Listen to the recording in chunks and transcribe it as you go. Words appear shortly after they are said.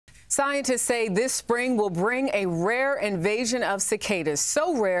Scientists say this spring will bring a rare invasion of cicadas.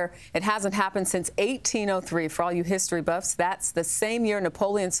 So rare, it hasn't happened since 1803. For all you history buffs, that's the same year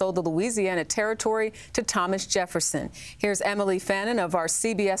Napoleon sold the Louisiana Territory to Thomas Jefferson. Here's Emily Fannin of our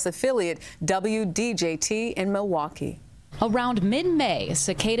CBS affiliate WDJT in Milwaukee. Around mid-May,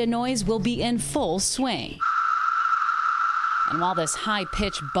 cicada noise will be in full swing. And while this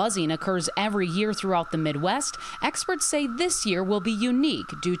high-pitched buzzing occurs every year throughout the Midwest, experts say this year will be unique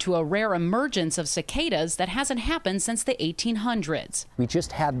due to a rare emergence of cicadas that hasn't happened since the 1800s. We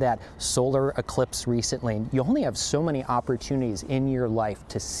just had that solar eclipse recently. You only have so many opportunities in your life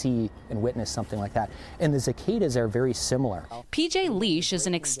to see and witness something like that. And the cicadas are very similar. PJ Leash is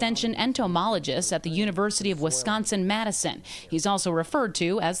an extension entomologist at the University of Wisconsin-Madison. He's also referred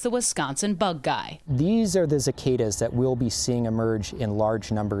to as the Wisconsin bug guy. These are the cicadas that we'll be seeing emerge in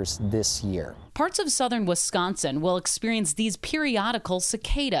large numbers this year. Parts of southern Wisconsin will experience these periodical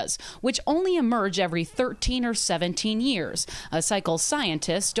cicadas, which only emerge every 13 or 17 years, a cycle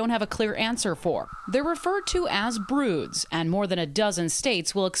scientists don't have a clear answer for. They're referred to as broods, and more than a dozen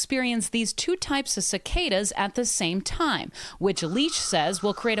states will experience these two types of cicadas at the same time, which Leash says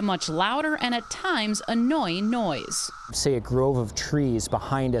will create a much louder and at times annoying noise. Say a grove of trees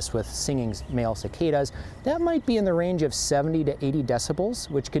behind us with singing male cicadas, that might be in the range of 70 to 80 decibels,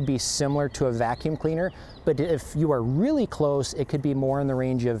 which could be similar to a vacuum cleaner, but if you are really close, it could be more in the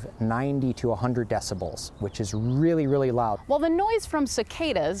range of 90 to 100 decibels, which is really, really loud. While the noise from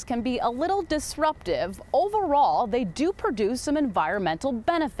cicadas can be a little disruptive, overall they do produce some environmental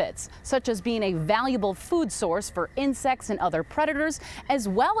benefits, such as being a valuable food source for insects and other predators, as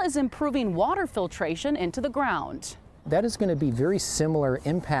well as improving water filtration into the ground. That is going to be very similar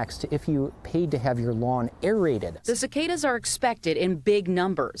impacts to if you paid to have your lawn aerated. The cicadas are expected in big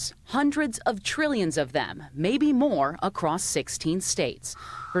numbers, hundreds of trillions of them, maybe more, across 16 states.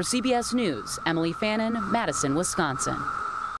 For CBS News, Emily Fannin, Madison, Wisconsin.